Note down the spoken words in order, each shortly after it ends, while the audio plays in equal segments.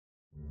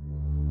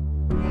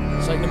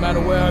like no matter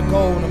where I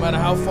go, no matter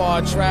how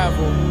far I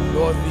travel,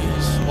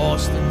 Northeast,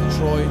 Boston,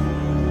 Detroit,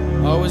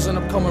 I always end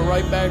up coming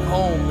right back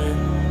home,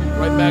 man.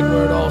 Right back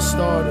where it all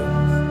started.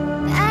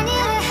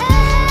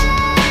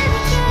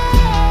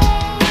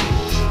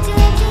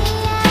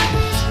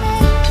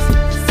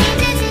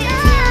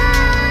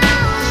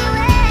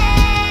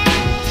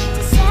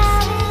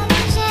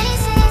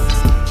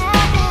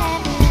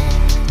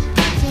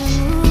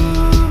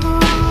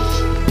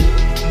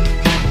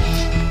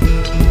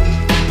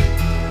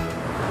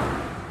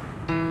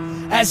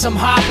 As I'm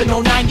hopping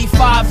on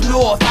 95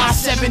 North,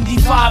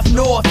 I-75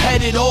 North,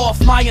 headed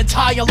off. My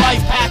entire life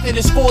path in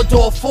this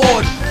four-door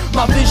Ford.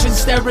 My vision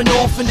staring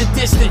off in the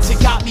distance. It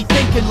got me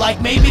thinking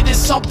like maybe there's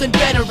something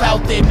better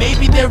out there.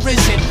 Maybe there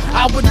isn't.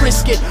 I would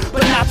risk it,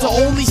 but not to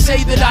only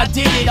say that I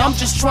did it. I'm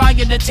just trying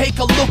to take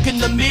a look in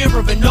the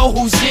mirror and know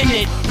who's in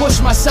it.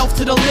 Push myself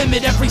to the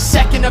limit every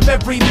second of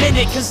every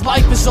minute, cause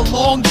life is a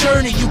long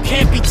journey. You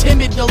can't be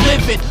timid to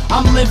live it.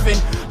 I'm living.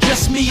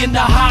 Just me in the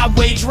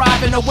highway,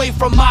 driving away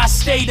from my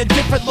state. A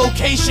different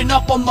location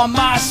up on my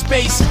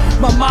MySpace.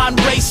 My mind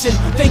racing,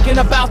 thinking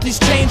about these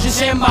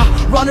changes. Am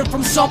I running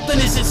from something?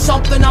 Is it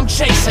something I'm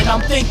chasing?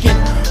 I'm thinking,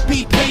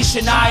 be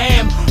patient, I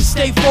am.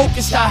 Stay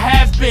focused, I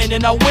have been,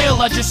 and I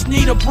will. I just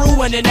need a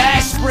brew and an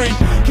aspirin.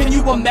 Can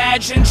you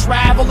imagine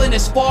traveling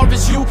as far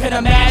as you can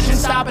imagine?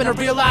 Stopping to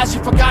realize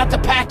you forgot to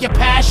pack your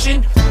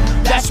passion?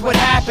 That's what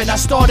happened. I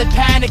started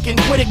panicking,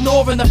 quit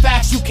ignoring the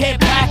facts. You can't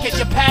pack it,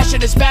 your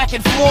passion is back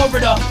in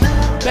Florida.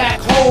 Back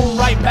home,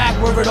 right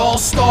back where it all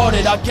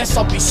started. I guess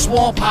I'll be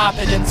swamp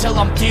hopping until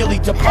I'm dearly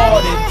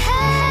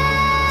departed.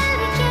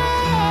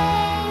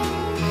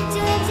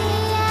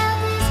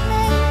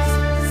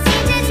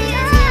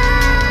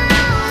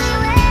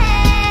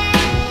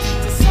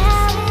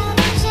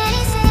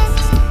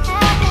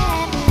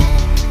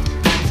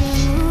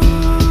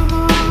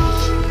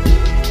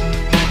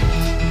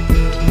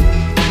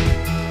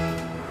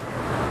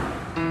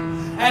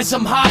 As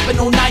I'm hopping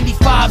on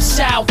 95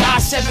 South,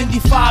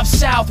 I-75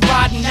 South,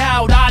 riding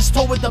out, eyes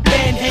toward the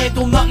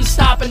panhandle, nothing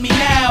stopping me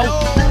now.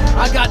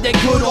 I got that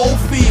good old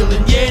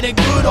feeling, yeah, that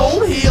good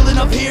old healing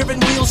of hearing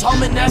wheels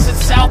humming as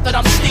it's south that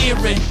I'm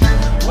steering.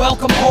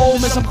 Welcome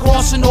home as I'm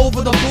crossing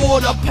over the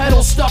border,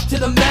 pedal stuck to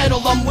the metal,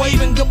 I'm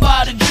waving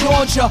goodbye to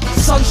Georgia.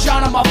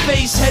 Sunshine on my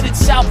face, headed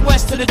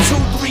southwest to the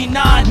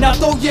 239. Now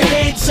throw your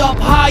hands up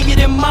higher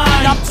than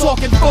mine. I'm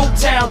talking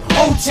Folktown,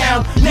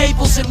 O-Town,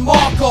 Naples and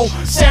Marco,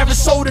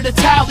 Sarasota to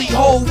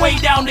Tally-Ho, way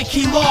down to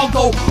Key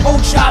Largo,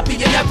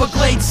 Okeechobee and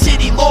Everglades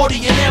City,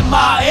 Lordy and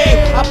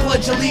MIA. I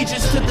pledge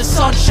allegiance to the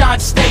Sunshine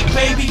State,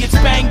 baby, it's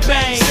bang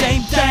bang.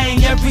 Same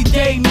thing every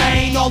day,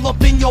 man, all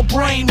up in your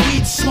brain.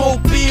 Weed,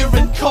 smoke, beer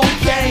and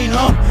cocaine,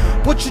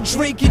 Put your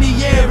drink in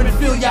the air and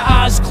feel your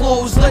eyes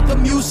closed. Let the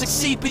music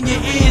seep in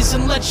your ears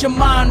and let your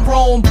mind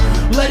roam.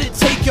 Let it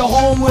take you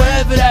home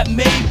wherever that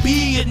may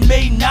be. It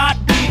may not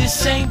be the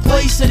same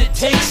place that it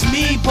takes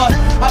me, but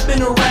I've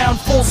been around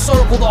full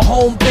circle to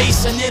home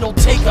base, and it'll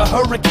take a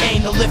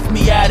hurricane to lift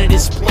me out of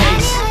this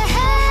place.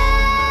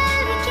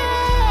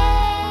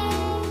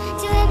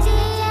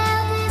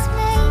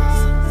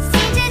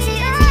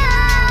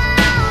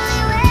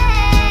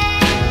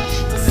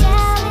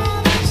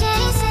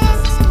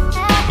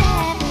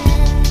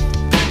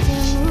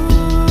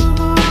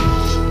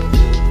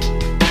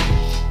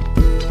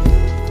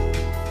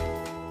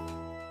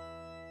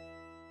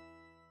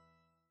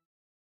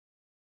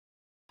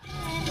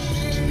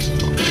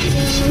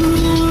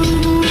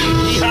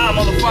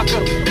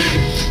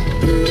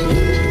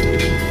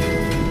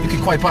 You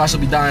could quite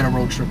possibly die on a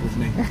road trip with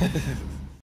me.